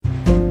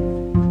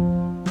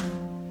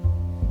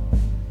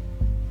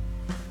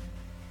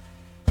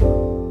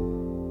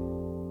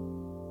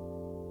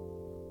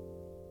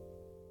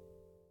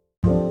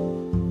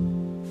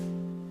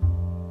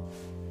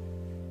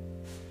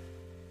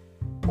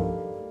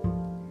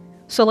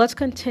So let's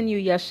continue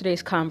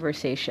yesterday's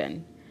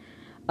conversation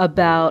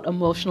about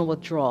emotional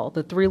withdrawal,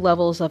 the three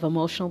levels of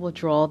emotional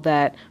withdrawal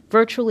that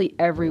virtually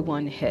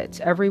everyone hits.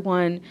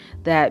 Everyone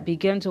that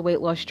begins a weight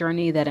loss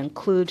journey that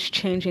includes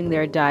changing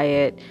their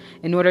diet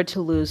in order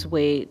to lose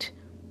weight,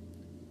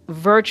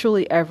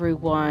 virtually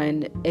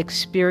everyone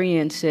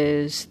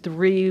experiences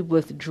three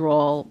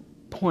withdrawal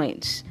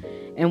points.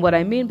 And what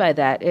I mean by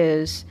that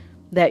is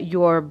that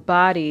your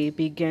body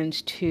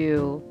begins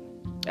to,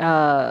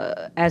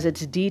 as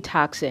it's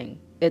detoxing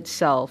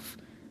itself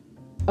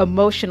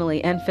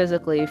emotionally and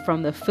physically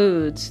from the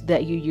foods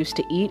that you used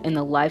to eat and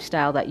the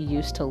lifestyle that you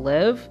used to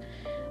live,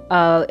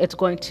 it's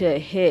going to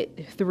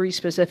hit three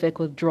specific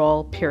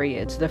withdrawal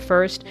periods. The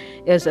first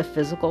is a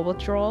physical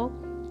withdrawal.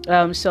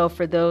 So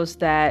for those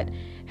that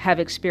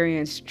have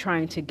experienced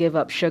trying to give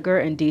up sugar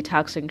and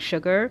detoxing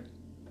sugar,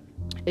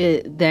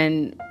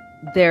 then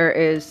there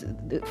is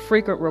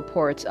frequent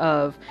reports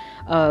of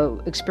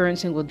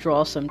experiencing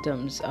withdrawal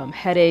symptoms,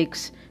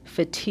 headaches,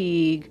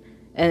 fatigue,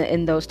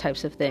 and those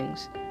types of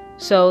things.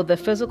 So the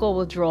physical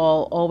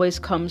withdrawal always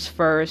comes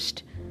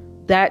first.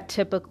 That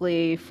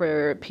typically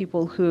for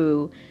people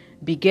who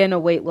begin a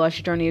weight loss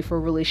journey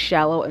for really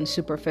shallow and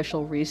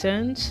superficial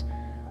reasons.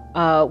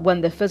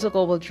 When the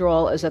physical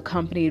withdrawal is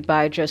accompanied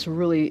by just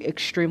really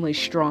extremely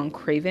strong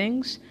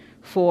cravings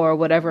for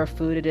whatever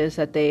food it is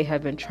that they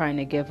have been trying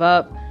to give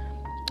up,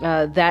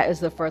 that is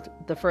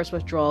the first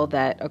withdrawal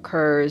that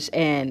occurs,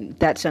 and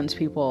that sends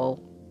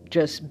people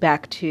just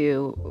back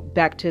to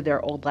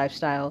their old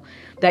lifestyle.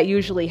 That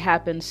usually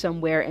happens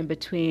somewhere in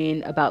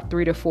between about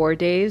 3 to 4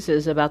 days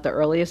is about the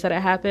earliest that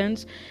it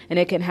happens, and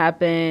it can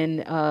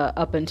happen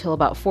up until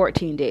about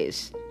 14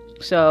 days.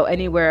 So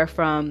anywhere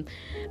from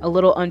a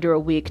little under a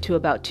week to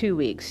about 2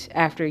 weeks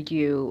after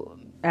you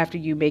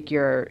make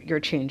your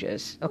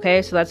changes.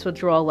 Okay, so that's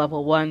withdrawal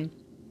level 1.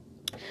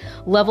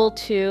 Level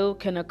 2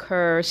 can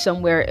occur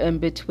somewhere in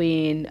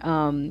between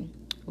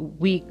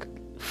week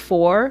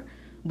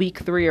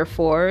 3 or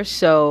 4.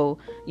 So,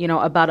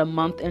 about a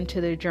month into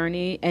the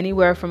journey,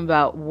 anywhere from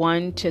about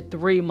 1 to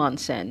 3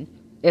 months in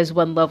is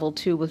when level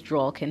 2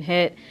 withdrawal can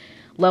hit.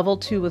 Level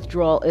 2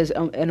 withdrawal is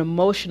an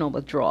emotional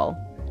withdrawal.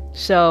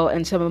 So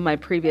in some of my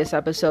previous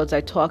episodes,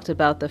 I talked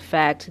about the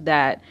fact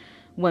that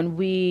when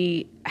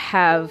we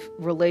have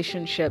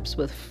relationships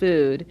with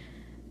food,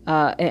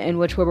 in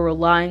which we're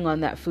relying on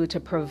that food to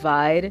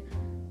provide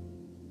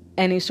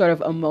any sort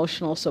of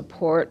emotional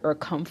support or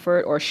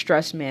comfort or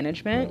stress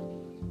management,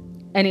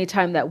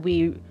 anytime that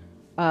we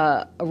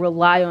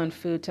rely on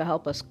food to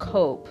help us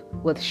cope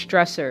with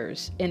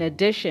stressors in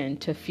addition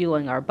to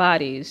fueling our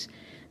bodies,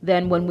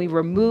 then when we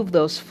remove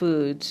those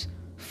foods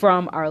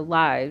from our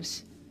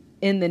lives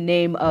in the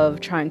name of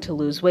trying to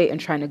lose weight and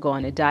trying to go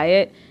on a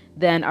diet,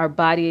 then our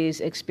bodies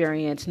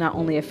experience not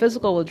only a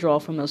physical withdrawal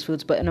from those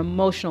foods, but an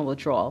emotional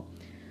withdrawal.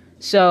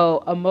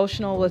 So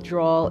emotional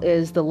withdrawal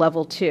is the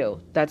level 2.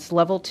 That's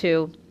level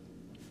 2.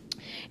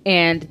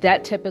 And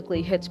that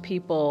typically hits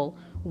people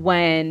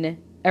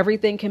when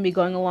everything can be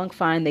going along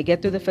fine. They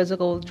get through the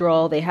physical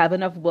withdrawal. They have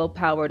enough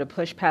willpower to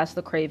push past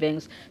the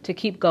cravings, to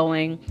keep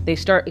going. They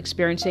start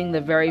experiencing the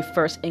very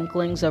first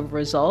inklings of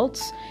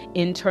results,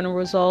 internal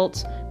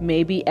results,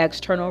 maybe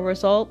external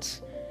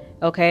results.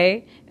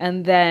 Okay.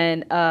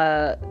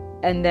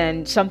 And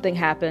then something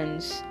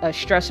happens, a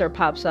stressor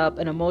pops up,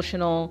 an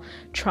emotional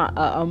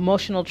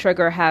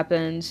trigger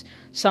happens,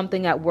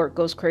 something at work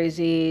goes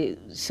crazy,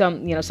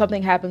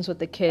 something happens with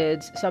the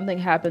kids, something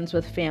happens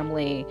with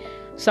family,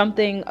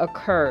 something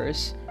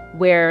occurs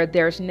where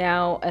there's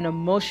now an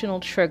emotional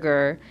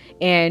trigger,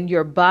 and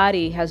your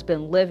body has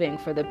been living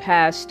for the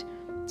past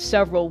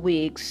several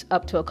weeks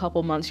up to a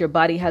couple months, your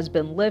body has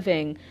been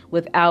living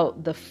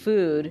without the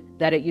food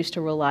that it used to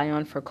rely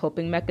on for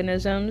coping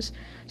mechanisms.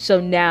 So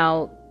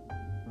now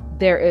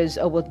there is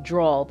a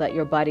withdrawal that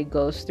your body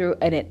goes through,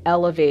 and it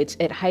elevates,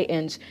 it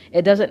heightens.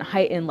 It doesn't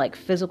heighten like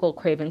physical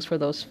cravings for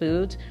those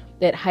foods.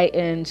 It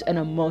heightens an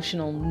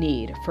emotional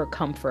need for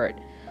comfort.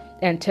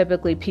 And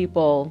typically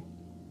people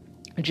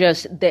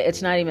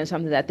it's not even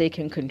something that they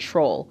can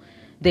control.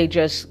 They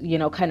just,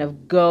 kind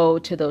of go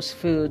to those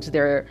foods.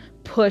 They're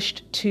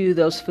pushed to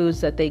those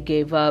foods that they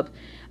gave up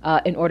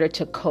in order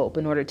to cope,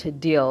 in order to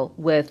deal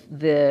with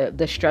the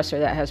stressor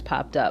that has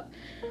popped up.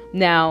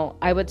 Now,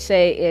 I would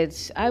say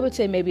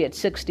maybe it's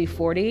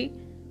 60-40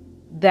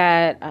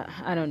 that,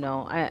 I don't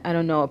know. I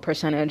don't know a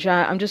percentage.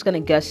 I'm just going to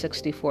guess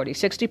 60-40.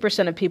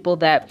 60% of people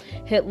that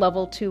hit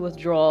level 2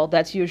 withdrawal,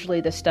 that's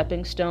usually the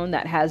stepping stone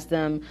that has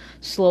them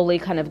slowly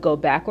kind of go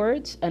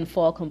backwards and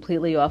fall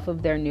completely off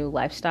of their new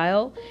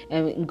lifestyle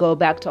and go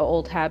back to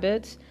old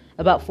habits.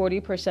 About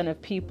 40% of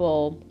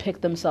people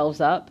pick themselves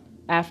up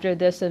after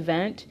this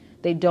event.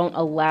 They don't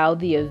allow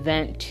the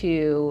event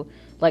to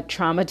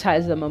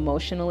traumatize them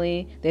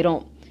emotionally. They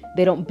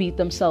don't beat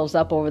themselves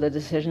up over the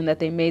decision that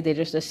they made. They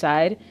just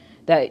decide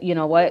that,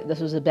 this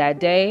was a bad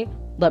day.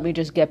 Let me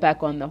just get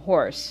back on the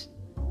horse.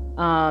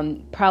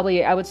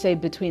 Probably, I would say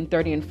between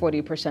 30 and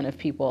 40% of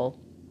people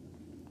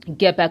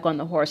get back on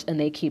the horse and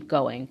they keep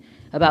going.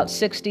 About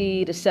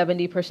 60 to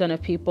 70%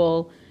 of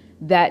people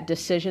that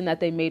decision that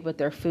they made with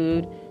their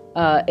food,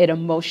 it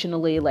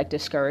emotionally like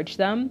discouraged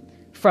them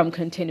from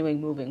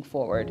continuing moving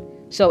forward.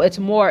 So it's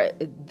more,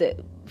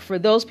 for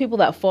those people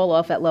that fall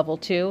off at level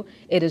 2,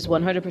 it is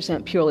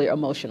 100% purely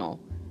emotional.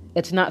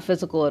 It's not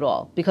physical at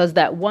all, because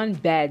that one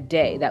bad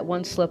day, that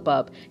one slip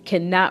up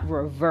cannot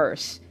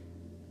reverse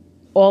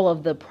all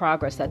of the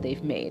progress that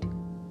they've made.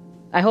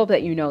 I hope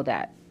that you know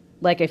that.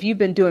 Like, if you've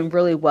been doing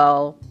really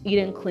well,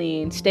 eating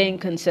clean, staying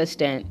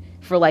consistent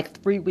for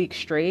like 3 weeks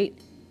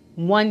straight,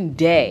 one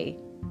day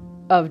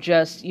of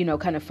just,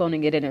 kind of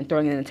phoning it in and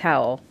throwing it in the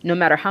towel, no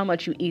matter how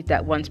much you eat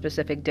that one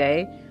specific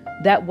day,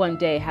 that one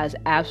day has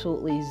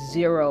absolutely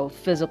zero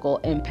physical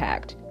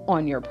impact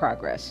on your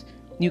progress.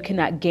 You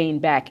cannot gain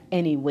back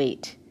any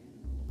weight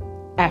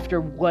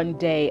after one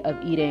day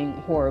of eating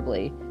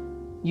horribly.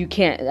 You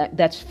can't,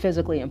 that's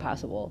physically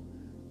impossible.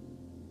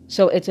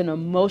 So it's an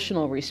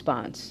emotional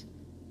response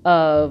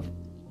of,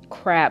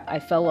 crap, I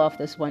fell off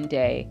this one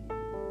day.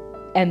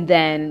 And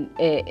then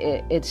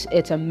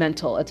it's a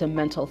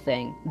mental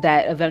thing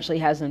that eventually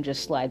has them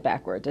just slide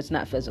backwards. It's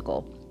not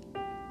physical.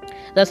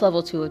 That's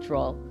level 2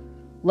 withdrawal.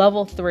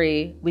 Level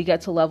 3, we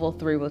get to level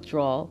 3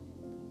 withdrawal.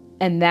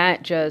 And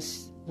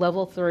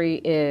level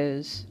 3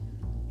 is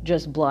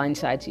just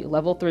blindsides you.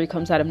 Level 3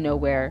 comes out of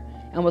nowhere.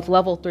 And with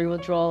level 3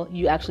 withdrawal,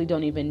 you actually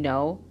don't even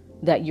know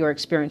that you're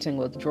experiencing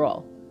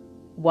withdrawal.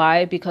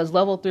 Why? Because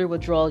level 3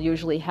 withdrawal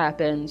usually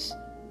happens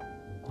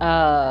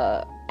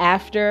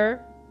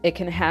after. It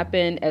can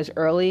happen as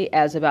early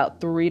as about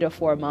 3 to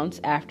 4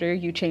 months after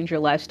you change your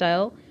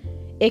lifestyle.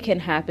 It can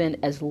happen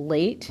as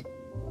late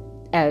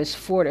as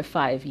 4 to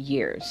 5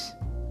 years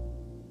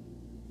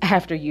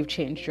after you've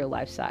changed your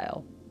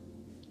lifestyle.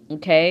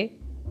 Okay?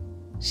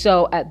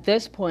 So at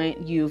this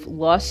point, you've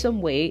lost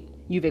some weight,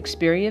 you've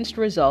experienced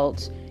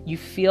results, you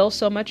feel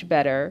so much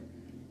better,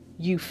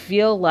 you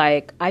feel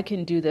like, I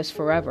can do this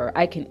forever,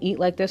 I can eat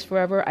like this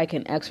forever, I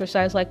can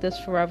exercise like this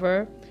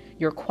forever.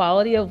 Your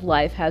quality of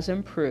life has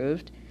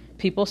improved.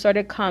 People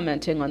started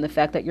commenting on the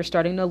fact that you're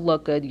starting to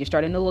look good. You're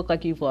starting to look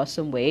like you've lost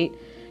some weight.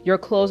 Your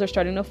clothes are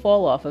starting to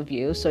fall off of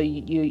you. So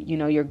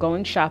you're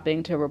going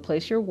shopping to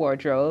replace your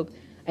wardrobe,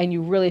 and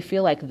you really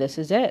feel like this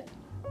is it.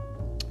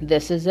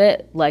 This is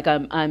it. Like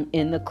I'm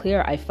in the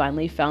clear. I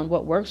finally found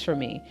what works for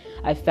me.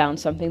 I found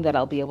something that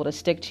I'll be able to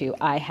stick to.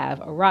 I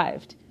have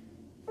arrived.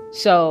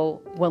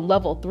 So when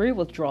level 3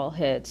 withdrawal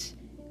hits,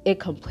 it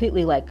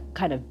completely like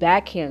kind of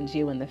backhands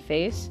you in the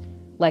face.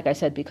 Like I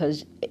said,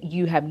 because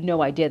you have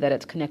no idea that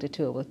it's connected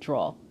to a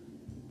withdrawal.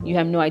 You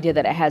have no idea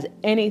that it has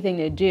anything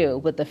to do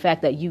with the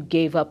fact that you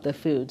gave up the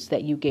foods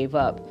that you gave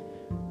up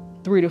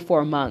 3 to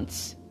 4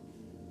 months,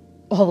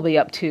 all the way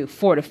up to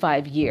 4 to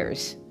 5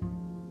 years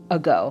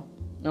ago.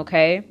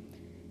 Okay?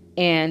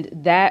 And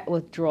that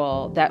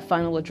withdrawal, that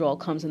final withdrawal,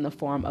 comes in the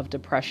form of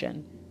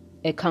depression.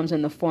 It comes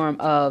in the form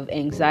of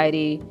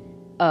anxiety,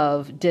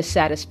 of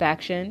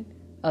dissatisfaction,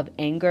 of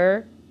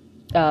anger,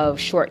 of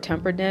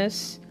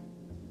short-temperedness,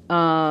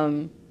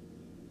 of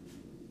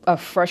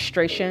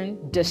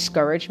frustration,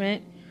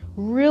 discouragement,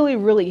 really,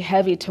 really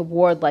heavy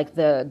toward like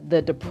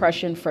the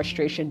depression,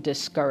 frustration,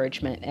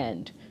 discouragement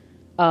end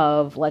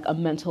of like a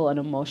mental and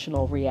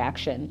emotional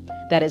reaction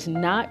that is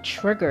not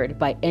triggered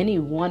by any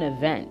one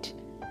event.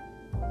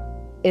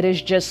 It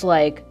is just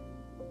like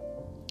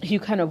you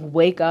kind of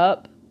wake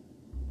up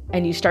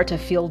and you start to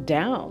feel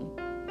down.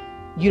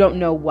 You don't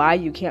know why,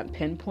 you can't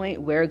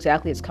pinpoint where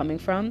exactly it's coming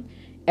from.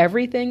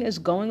 Everything is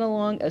going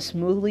along as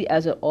smoothly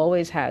as it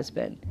always has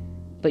been,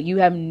 but you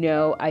have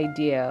no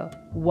idea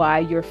why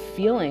you're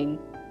feeling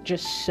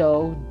just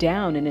so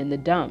down and in the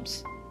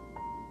dumps.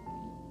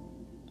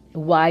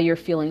 Why you're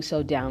feeling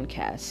so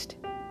downcast.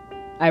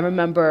 I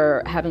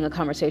remember having a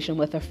conversation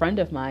with a friend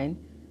of mine.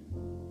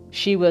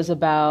 She was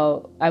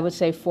about, I would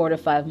say, 4 to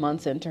 5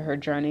 months into her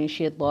journey.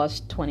 She had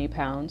lost 20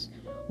 pounds,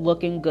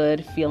 looking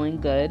good,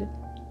 feeling good.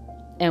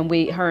 And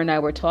her and I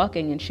were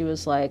talking, and she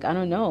was like, I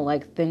don't know,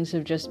 like things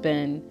have just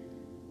been,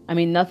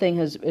 nothing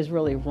is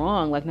really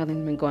wrong. Like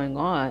nothing's been going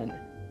on.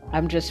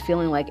 I'm just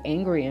feeling like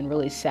angry and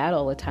really sad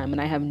all the time,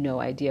 and I have no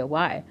idea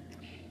why.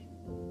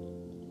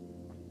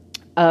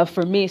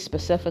 For me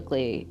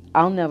specifically,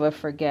 I'll never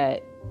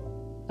forget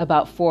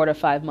about 4 to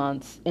 5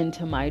 months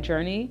into my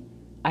journey.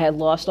 I had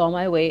lost all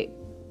my weight,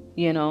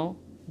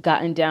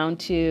 gotten down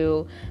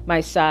to my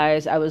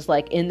size. I was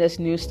like in this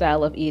new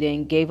style of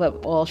eating, gave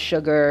up all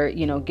sugar,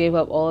 gave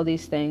up all of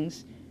these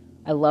things.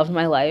 I loved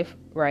my life,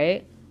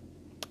 right?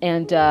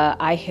 And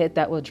I hit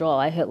that withdrawal.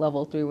 I hit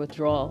level 3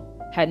 withdrawal.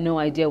 Had no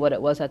idea what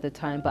it was at the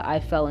time, but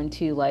I fell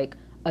into like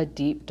a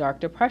deep,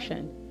 dark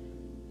depression.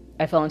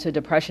 I fell into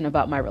depression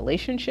about my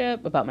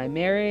relationship, about my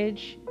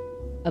marriage,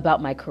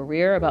 about my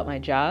career, about my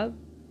job.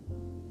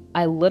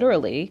 I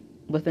literally,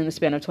 within the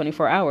span of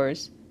 24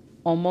 hours,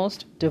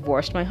 almost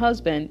divorced my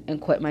husband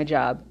and quit my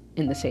job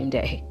in the same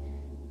day.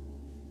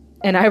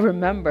 And I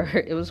remember,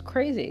 it was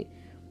crazy.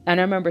 And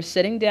I remember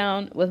sitting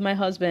down with my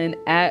husband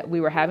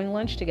we were having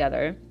lunch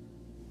together.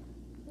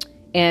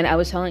 And I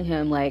was telling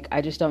him, like,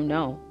 I just don't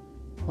know.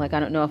 Like, I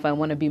don't know if I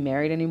want to be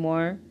married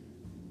anymore.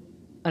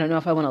 I don't know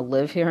if I want to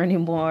live here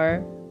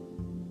anymore.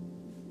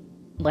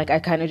 Like, I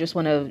kind of just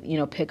want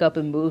to, pick up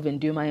and move and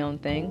do my own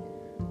thing.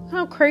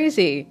 How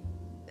crazy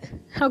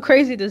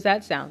does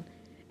that sound?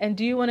 And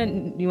do you want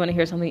to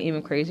hear something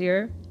even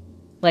crazier?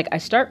 Like, I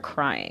start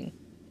crying.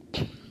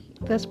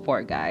 This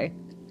poor guy.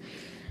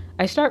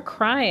 I start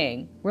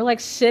crying. We're like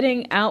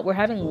sitting out, we're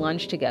having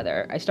lunch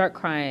together. I start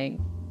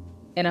crying,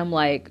 and I'm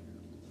like,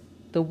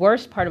 the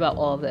worst part about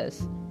all of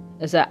this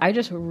is that I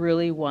just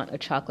really want a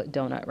chocolate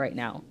donut right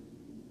now,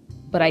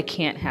 but I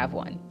can't have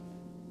one.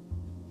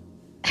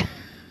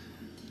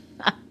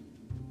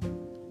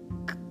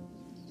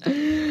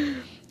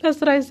 That's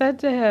what I said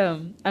to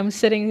him. I'm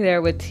sitting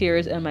there with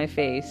tears in my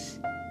face,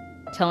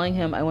 telling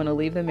him I want to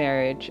leave the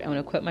marriage, I want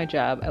to quit my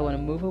job, I want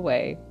to move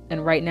away,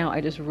 and right now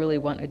I just really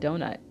want a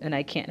donut, and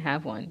I can't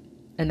have one.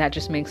 And that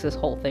just makes this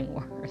whole thing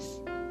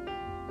worse.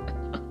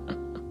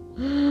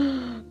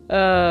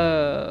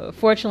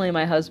 Fortunately,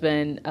 my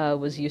husband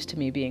was used to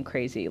me being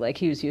crazy. Like,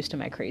 he was used to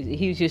my crazy.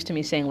 He was used to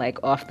me saying, like,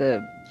 off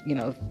the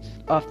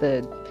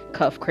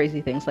cuff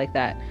crazy things like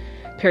that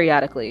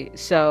periodically.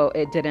 So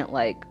it didn't,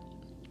 like,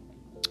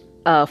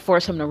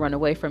 force him to run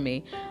away from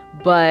me.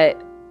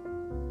 But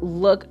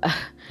look,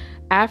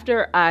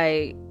 after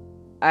I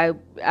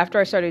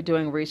started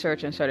doing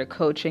research and started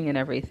coaching and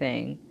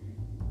everything,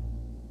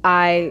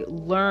 I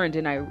learned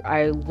and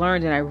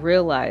I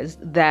realized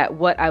that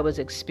what I was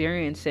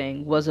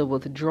experiencing was a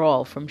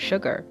withdrawal from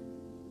sugar.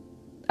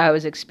 I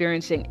was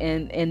experiencing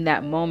in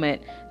that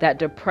moment, that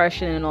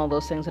depression and all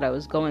those things that I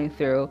was going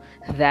through,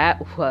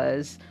 that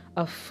was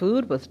a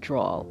food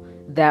withdrawal.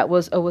 That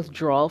was a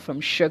withdrawal from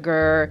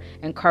sugar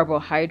and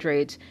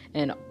carbohydrates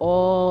and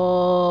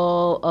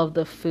all of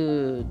the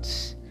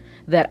foods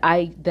that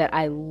I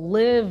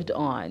lived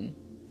on.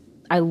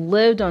 I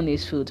lived on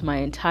these foods my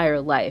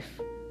entire life.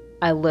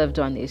 I lived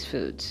on these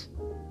foods.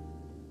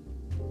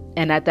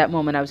 And at that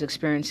moment, I was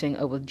experiencing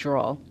a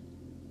withdrawal.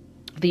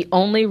 The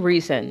only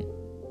reason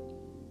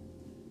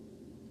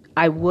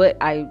I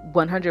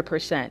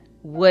 100%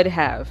 would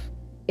have,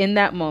 in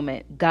that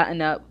moment,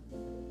 gotten up,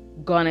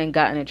 gone and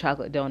gotten a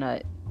chocolate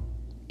donut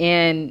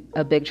and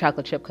a big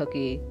chocolate chip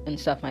cookie and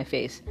stuffed my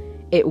face,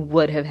 it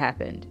would have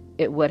happened.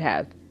 It would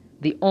have.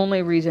 The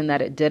only reason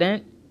that it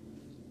didn't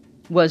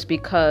was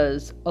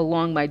because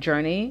along my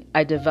journey,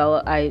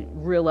 I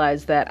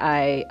realized that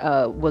I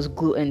was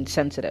gluten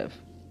sensitive,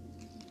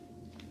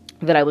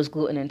 that I was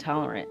gluten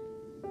intolerant.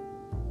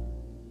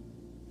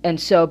 And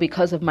so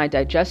because of my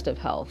digestive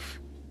health,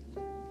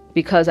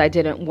 because I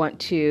didn't want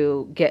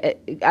to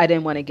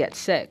get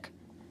sick,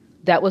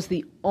 that was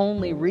the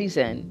only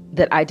reason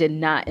that I did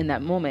not in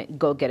that moment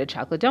go get a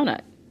chocolate donut.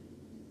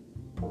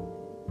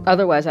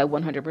 Otherwise, I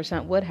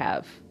 100% would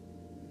have.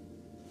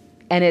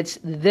 And it's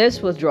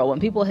this withdrawal. When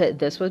people hit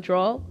this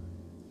withdrawal,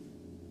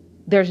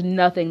 there's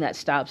nothing that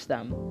stops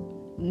them.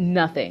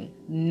 Nothing.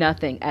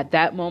 At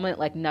that moment,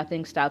 like,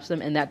 nothing stops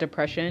them in that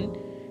depression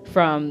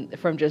from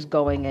just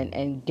going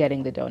and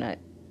getting the donut,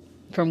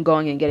 from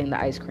going and getting the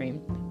ice cream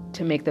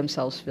to make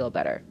themselves feel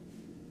better.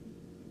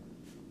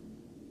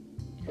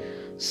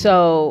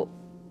 So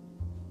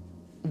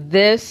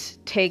this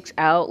takes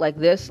out, like,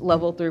 this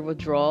level 3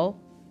 withdrawal,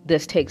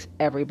 this takes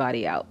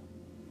everybody out.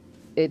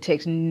 It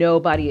takes,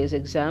 nobody is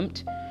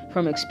exempt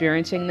from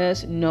experiencing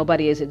this.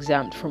 Nobody is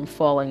exempt from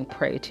falling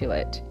prey to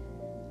it.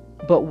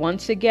 But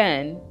once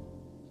again,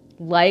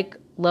 like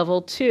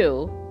level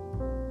 2,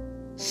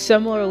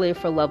 similarly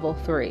for level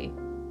 3,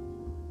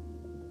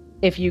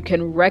 if you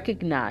can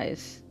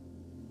recognize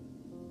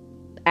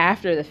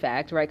after the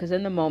fact, right? Because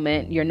in the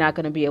moment, you're not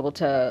going to be able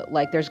to,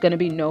 like, there's going to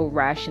be no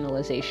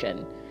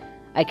rationalization.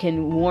 I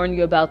can warn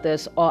you about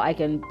this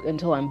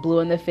until I'm blue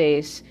in the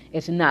face.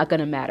 It's not going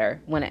to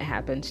matter when it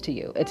happens to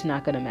you. It's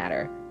not going to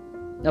matter.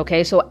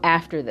 Okay, so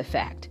after the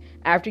fact,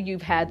 after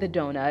you've had the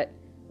donut,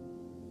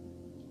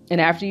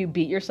 and after you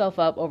beat yourself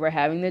up over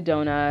having the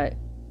donut,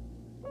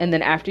 and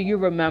then after you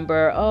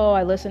remember, oh,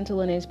 I listened to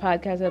Lene's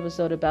podcast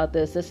episode about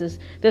this.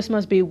 This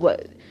must be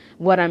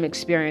what I'm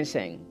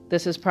experiencing.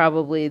 This is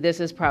probably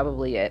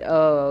it.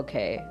 Oh,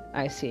 okay,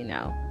 I see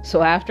now.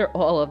 So after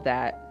all of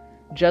that,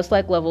 just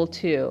like level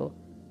 2,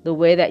 the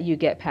way that you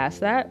get past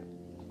that,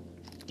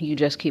 you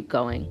just keep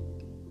going.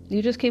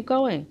 You just keep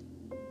going.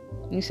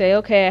 You say,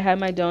 okay, I had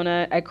my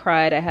donut, I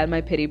cried, I had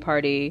my pity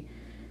party,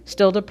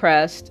 still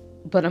depressed,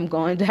 but I'm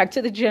going back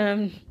to the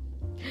gym.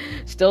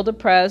 Still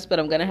depressed, but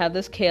I'm going to have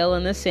this kale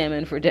and this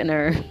salmon for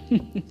dinner.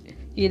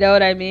 You know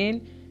what I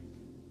mean?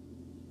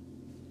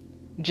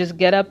 Just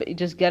get up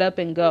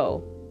and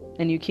go,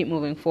 and you keep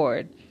moving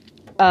forward.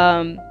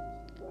 And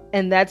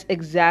that's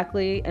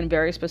exactly and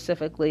very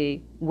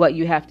specifically what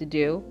you have to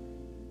do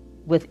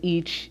with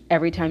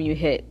every time you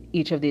hit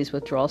each of these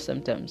withdrawal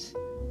symptoms.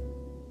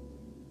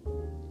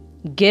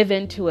 Give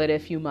into it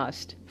if you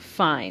must.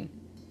 Fine.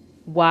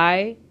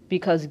 Why?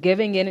 Because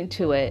giving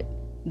into it,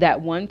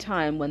 that one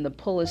time when the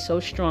pull is so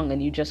strong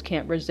and you just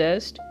can't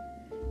resist,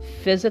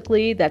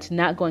 physically, that's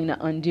not going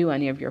to undo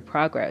any of your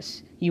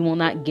progress. You will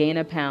not gain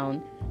a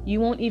pound. You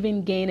won't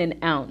even gain an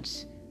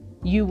ounce.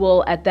 You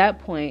will, at that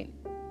point,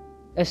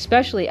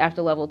 especially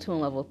after level 2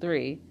 and level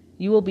 3,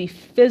 you will be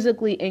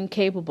physically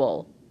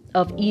incapable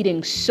of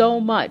eating so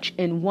much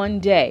in one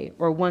day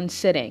or one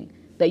sitting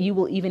that you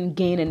will even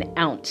gain an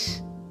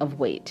ounce of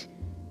weight.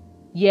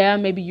 Yeah,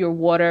 maybe your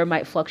water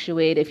might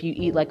fluctuate if you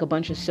eat like a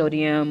bunch of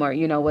sodium or,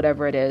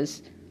 whatever it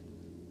is.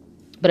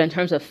 But in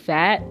terms of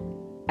fat,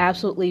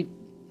 absolutely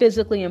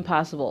physically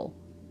impossible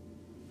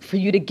for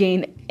you to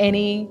gain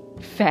any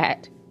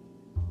fat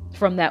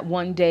from that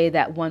one day,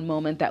 that one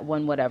moment, that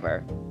one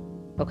whatever.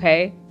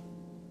 Okay?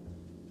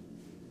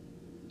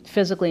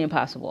 Physically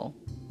impossible.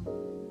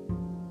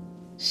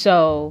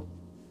 So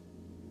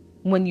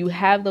when you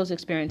have those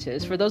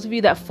experiences, for those of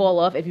you that fall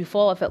off, if you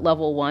fall off at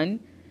level 1,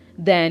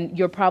 then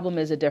your problem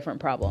is a different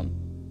problem.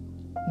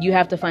 You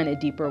have to find a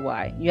deeper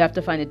why. You have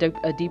to find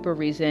a deeper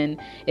reason.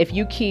 If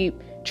you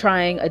keep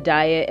trying a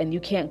diet and you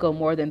can't go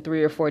more than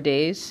 3 or 4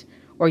 days,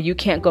 or you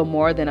can't go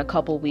more than a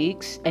couple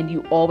weeks, and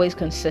you always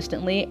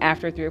consistently,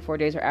 after 3 or 4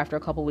 days or after a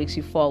couple weeks,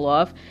 you fall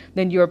off,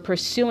 then you're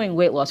pursuing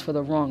weight loss for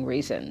the wrong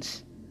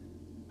reasons.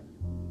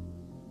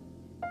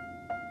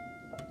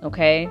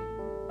 Okay?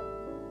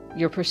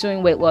 You're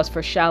pursuing weight loss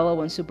for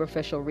shallow and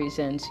superficial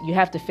reasons. You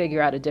have to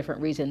figure out a different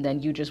reason than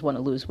you just want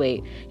to lose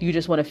weight. You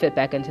just want to fit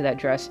back into that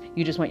dress.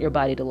 You just want your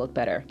body to look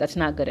better. That's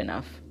not good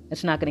enough.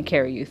 It's not going to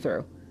carry you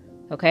through.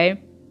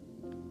 Okay?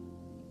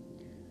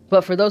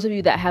 But for those of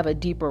you that have a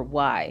deeper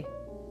why,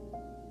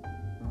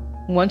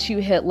 once you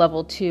hit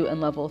level 2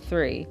 and level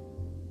 3,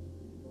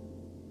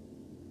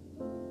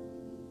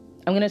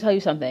 I'm going to tell you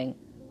something.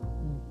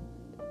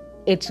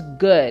 It's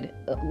good.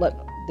 Look,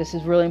 this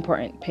is really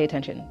important. Pay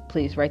attention.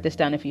 Please write this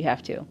down if you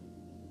have to.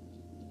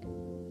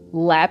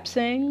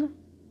 Lapsing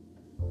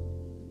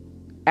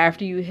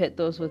after you hit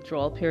those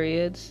withdrawal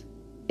periods,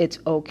 it's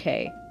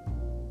okay.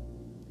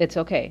 It's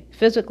okay.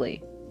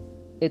 Physically,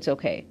 it's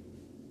okay.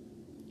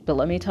 But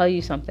let me tell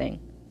you something.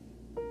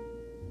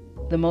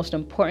 The most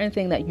important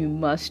thing that you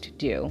must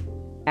do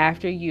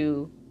after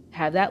you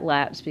have that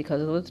lapse because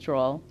of the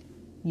withdrawal,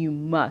 you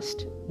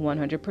must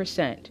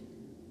 100%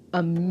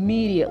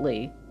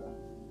 immediately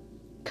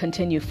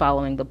continue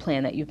following the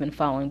plan that you've been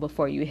following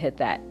before you hit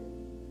that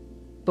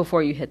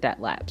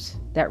lapse,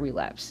 that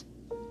relapse.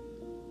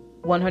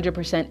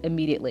 100%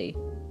 immediately.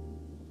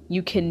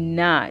 You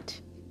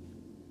cannot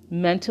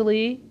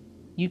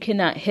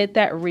hit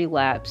that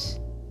relapse,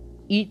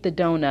 eat the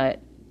donut,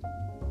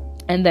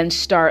 and then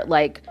start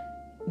like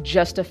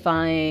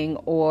justifying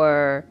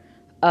or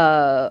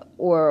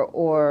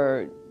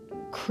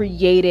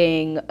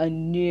creating a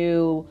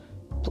new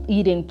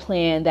eating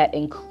plan that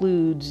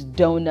includes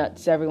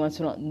donuts every once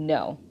in a while.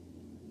 No.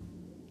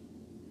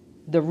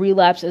 The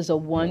relapse is a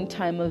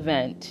one-time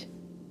event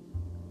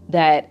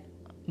that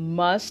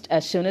must,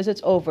 as soon as it's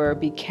over,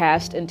 be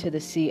cast into the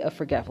sea of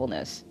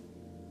forgetfulness,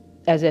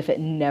 as if it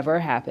never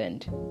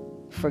happened.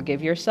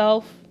 Forgive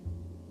yourself.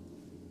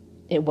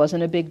 It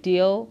wasn't a big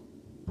deal.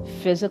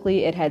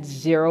 Physically, it had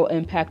zero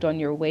impact on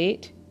your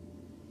weight.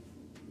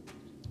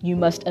 You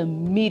must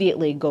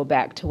immediately go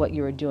back to what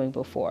you were doing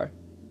before.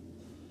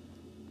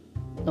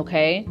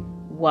 Okay?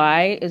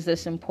 Why is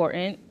this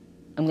important?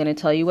 I'm going to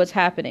tell you what's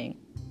happening.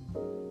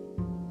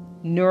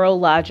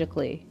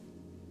 Neurologically,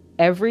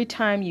 every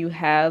time you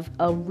have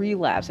a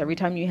relapse, every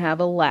time you have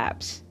a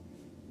lapse,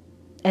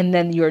 and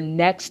then your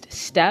next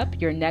step,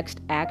 your next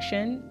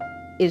action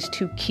is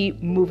to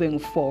keep moving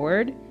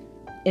forward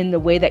in the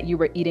way that you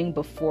were eating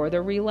before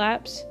the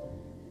relapse,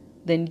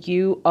 then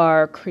you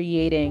are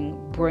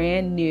creating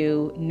brand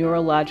new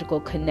neurological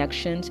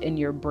connections in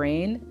your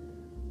brain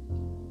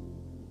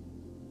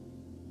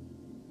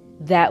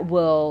that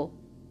will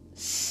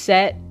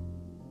set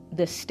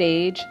the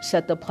stage,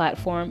 set the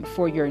platform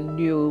for your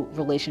new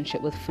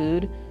relationship with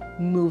food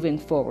moving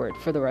forward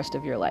for the rest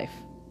of your life.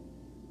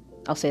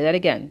 I'll say that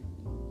again.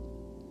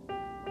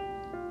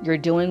 You're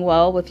doing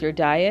well with your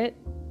diet.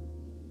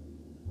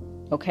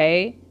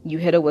 Okay? You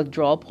hit a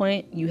withdrawal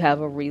point, you have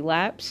a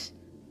relapse.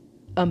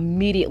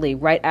 Immediately,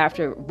 right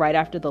after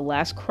the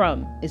last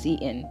crumb is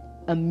eaten,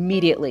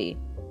 immediately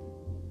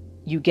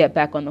you get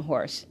back on the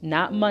horse.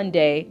 Not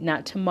Monday,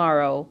 not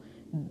tomorrow,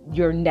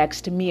 your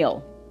next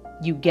meal.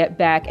 You get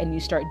back and you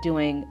start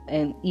doing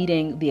and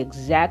eating the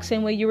exact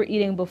same way you were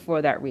eating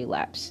before that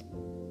relapse.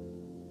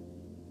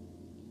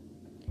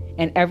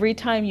 And every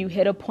time you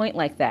hit a point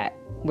like that,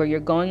 where you're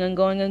going and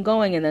going and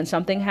going, and then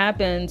something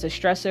happens, a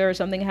stressor or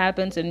something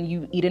happens, and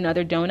you eat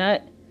another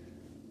donut,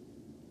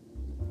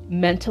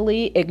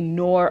 mentally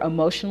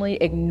emotionally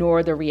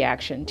ignore the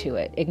reaction to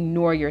it.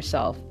 Ignore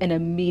yourself and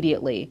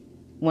immediately,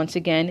 once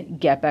again,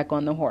 get back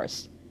on the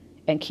horse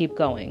and keep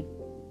going.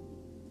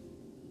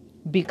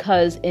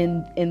 Because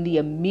in the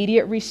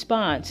immediate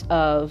response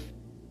of,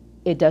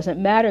 it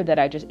doesn't matter that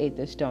I just ate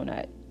this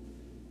donut,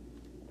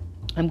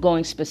 I'm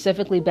going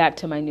specifically back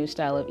to my new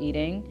style of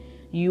eating,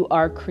 you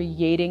are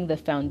creating the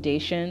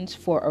foundations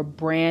for a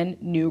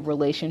brand new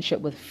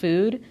relationship with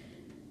food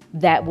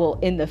that will,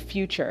 in the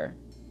future,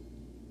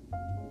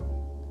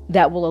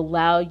 that will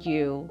allow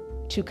you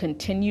to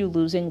continue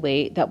losing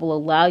weight, that will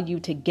allow you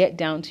to get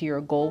down to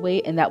your goal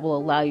weight, and that will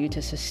allow you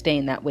to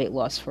sustain that weight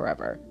loss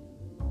forever.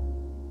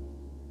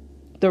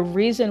 The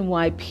reason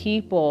why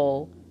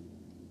people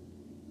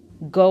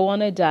go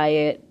on a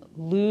diet,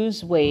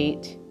 lose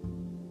weight,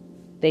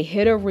 they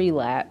hit a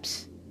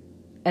relapse,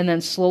 and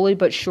then slowly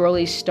but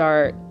surely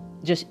start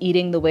just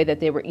eating the way that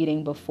they were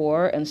eating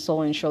before and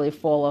slowly and surely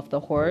fall off the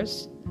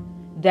horse,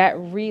 that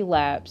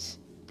relapse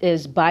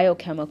is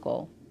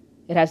biochemical.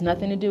 It has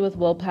nothing to do with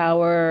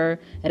willpower.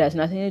 It has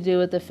nothing to do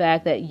with the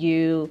fact that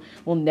you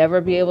will never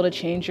be able to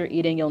change your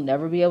eating. You'll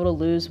never be able to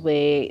lose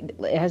weight.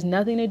 It has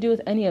nothing to do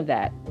with any of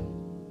that.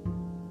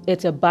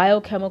 It's a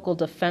biochemical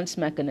defense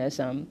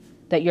mechanism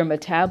that your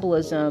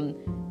metabolism,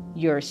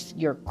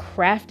 your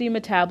crafty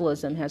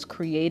metabolism has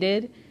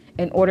created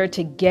in order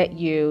to get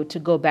you to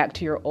go back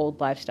to your old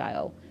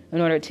lifestyle,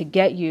 in order to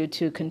get you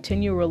to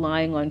continue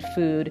relying on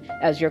food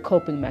as your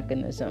coping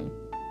mechanism.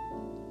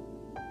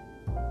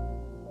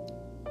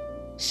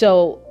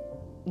 So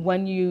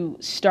when you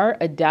start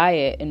a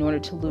diet in order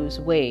to lose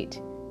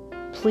weight,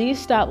 please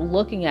stop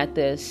looking at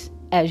this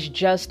as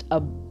just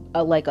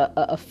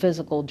a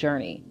physical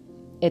journey.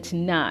 It's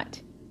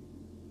not.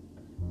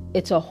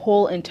 It's a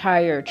whole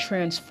entire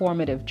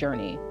transformative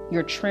journey.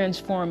 You're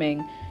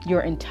transforming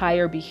your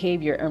entire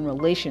behavior and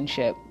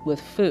relationship with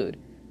food.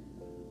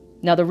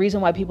 Now, the reason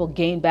why people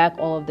gain back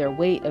all of their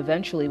weight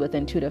eventually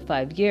within 2 to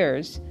 5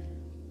 years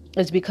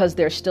is because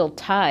they're still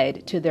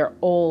tied to their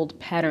old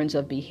patterns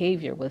of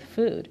behavior with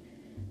food.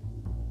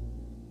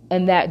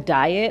 And that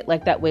diet,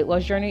 like that weight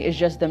loss journey, is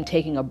just them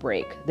taking a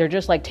break. They're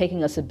just like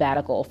taking a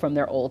sabbatical from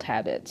their old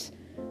habits,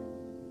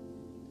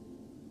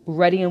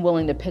 ready and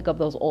willing to pick up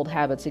those old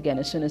habits again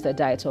as soon as that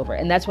diet's over.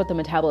 And that's what the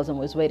metabolism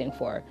was waiting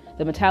for.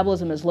 The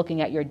metabolism is looking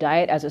at your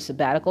diet as a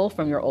sabbatical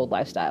from your old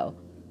lifestyle.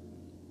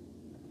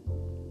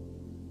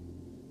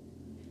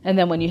 And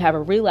then when you have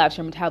a relapse,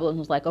 your metabolism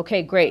is like,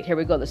 okay, great, here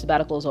we go, the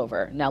sabbatical is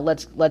over. Now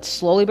let's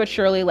slowly but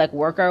surely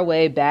work our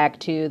way back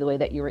to the way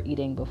that you were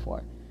eating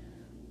before.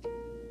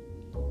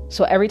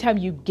 So every time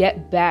you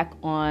get back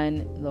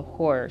on the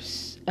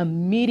horse,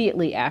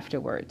 immediately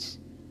afterwards,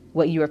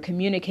 what you are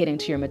communicating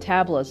to your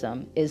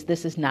metabolism is,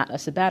 this is not a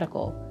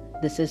sabbatical.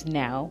 This is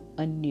now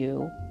a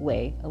new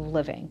way of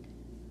living.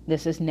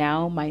 This is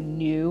now my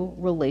new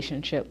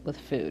relationship with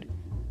food.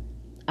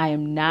 I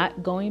am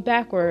not going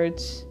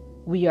backwards.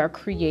 We are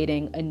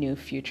creating a new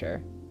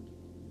future.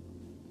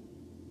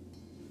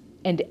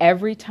 And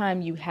every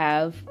time you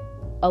have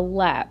a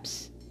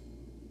lapse,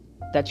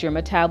 that's your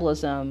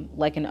metabolism,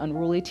 like an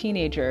unruly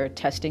teenager,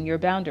 testing your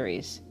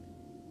boundaries.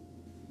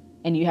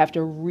 And you have to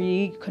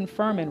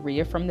reconfirm and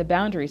reaffirm the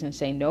boundaries and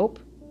say, nope,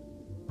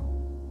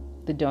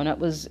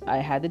 I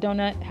had the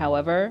donut.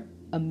 However,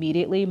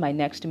 immediately my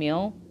next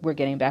meal, we're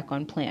getting back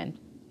on plan.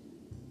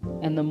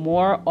 And the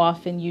more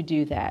often you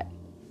do that,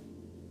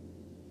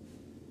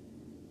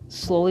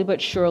 slowly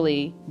but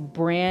surely,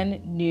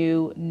 brand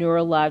new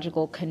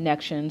neurological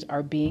connections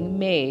are being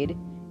made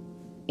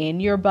in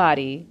your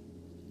body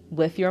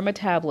with your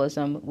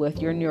metabolism,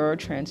 with your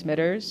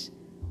neurotransmitters,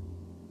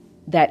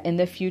 that in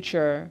the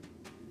future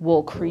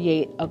will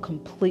create a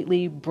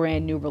completely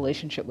brand new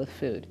relationship with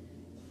food.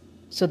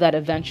 So that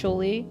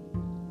eventually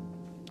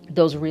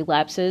those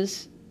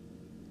relapses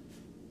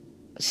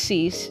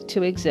cease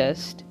to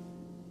exist.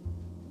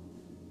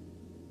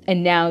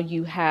 And now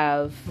you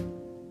have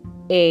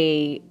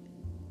a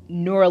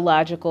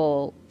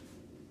neurological,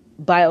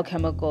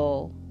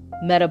 biochemical,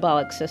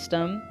 metabolic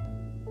system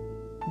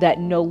that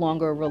no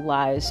longer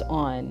relies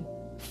on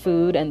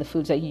food and the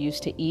foods that you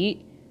used to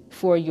eat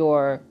for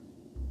your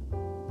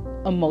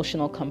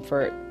emotional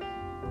comfort,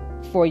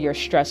 for your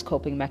stress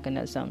coping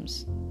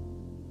mechanisms.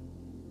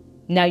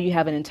 Now you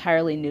have an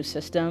entirely new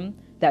system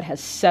that has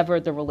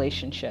severed the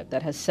relationship,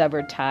 that has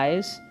severed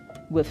ties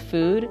with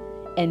food,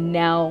 and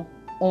now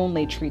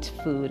only treats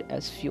food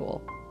as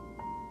fuel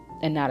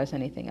and not as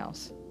anything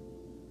else.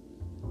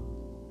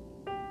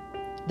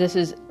 This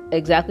is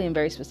exactly and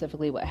very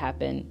specifically what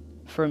happened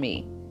for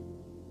me.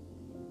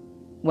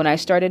 When I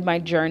started my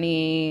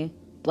journey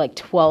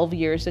 12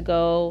 years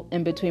ago,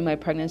 in between my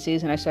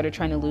pregnancies, and I started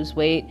trying to lose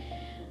weight,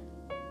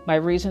 my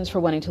reasons for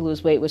wanting to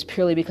lose weight was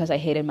purely because I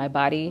hated my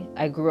body.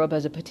 I grew up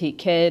as a petite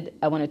kid.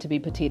 I wanted to be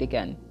petite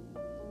again.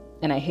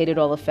 And I hated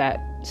all the fat,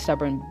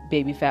 stubborn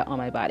baby fat on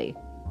my body.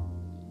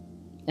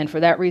 And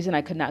for that reason,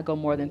 I could not go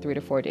more than 3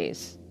 to 4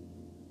 days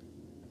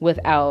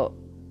without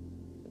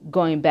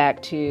having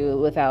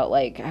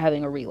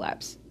a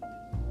relapse.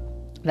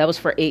 That was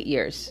for 8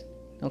 years.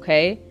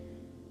 Okay?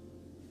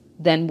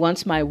 Then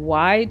once my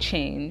why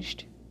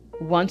changed,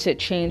 once it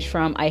changed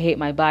from I hate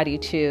my body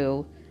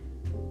to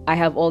I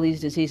have all these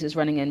diseases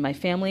running in my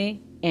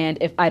family, and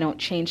if I don't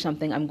change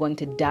something, I'm going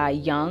to die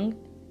young,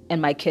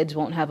 and my kids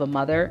won't have a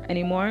mother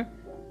anymore.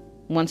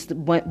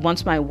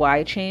 Once my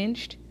why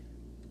changed,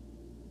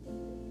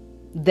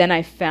 then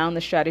I found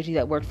the strategy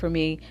that worked for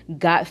me,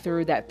 got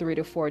through that 3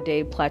 to 4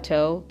 day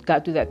plateau,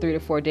 got through that 3 to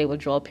 4 day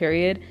withdrawal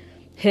period,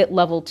 hit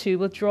level 2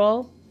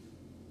 withdrawal,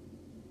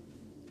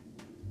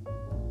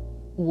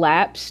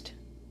 lapsed,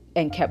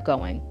 and kept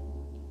going.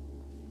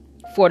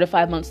 4 to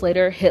 5 months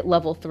later, hit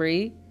level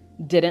 3,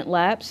 didn't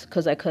lapse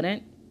because I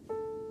couldn't.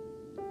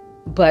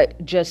 But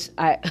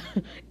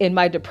in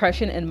my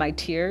depression and my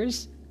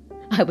tears,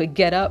 I would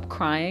get up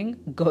crying,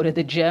 go to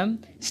the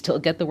gym, still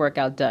get the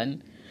workout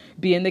done.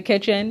 Be in the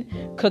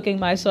kitchen, cooking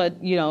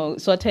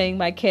sauteing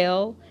my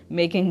kale,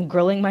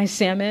 grilling my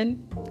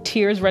salmon,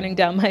 tears running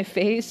down my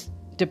face,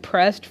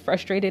 depressed,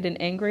 frustrated, and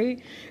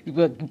angry,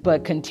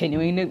 but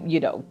continuing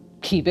to,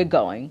 keep it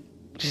going.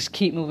 Just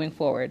keep moving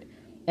forward.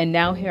 And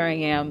now here I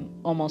am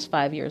almost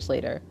 5 years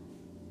later.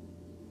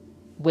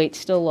 Weight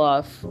still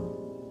off,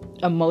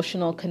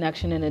 emotional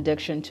connection and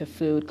addiction to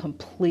food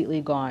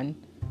completely gone,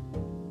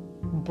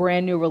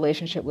 brand new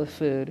relationship with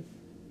food,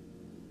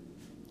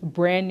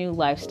 brand new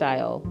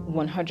lifestyle,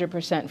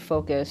 100%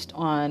 focused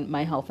on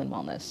my health and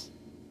wellness.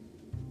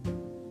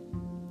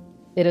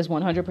 It is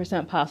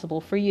 100% possible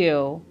for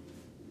you,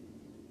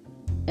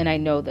 and I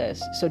know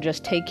this, so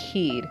just take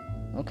heed,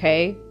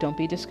 okay? Don't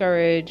be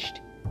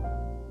discouraged.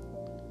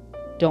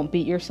 Don't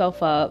beat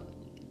yourself up.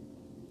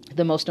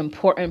 The most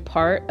important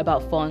part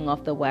about falling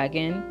off the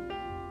wagon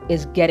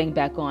is getting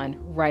back on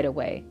right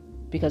away.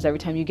 Because every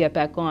time you get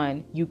back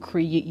on,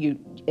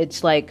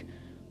 it's like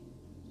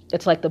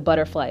the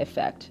butterfly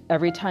effect.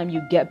 Every time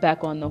you get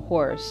back on the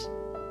horse,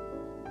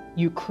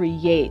 you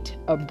create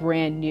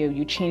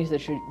you change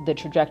the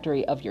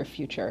trajectory of your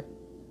future.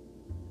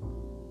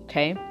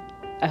 Okay?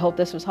 I hope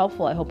this was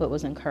helpful. I hope it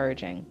was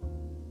encouraging.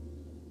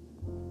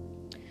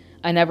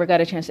 I never got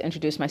a chance to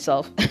introduce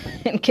myself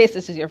in case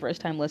this is your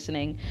first time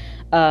listening.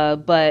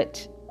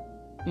 But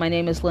my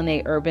name is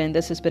Lene Urban.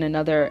 This has been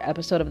another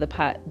episode of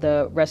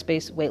the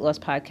Rest-Based Weight Loss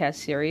Podcast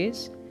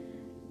series.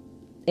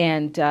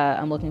 And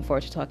I'm looking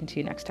forward to talking to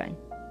you next time.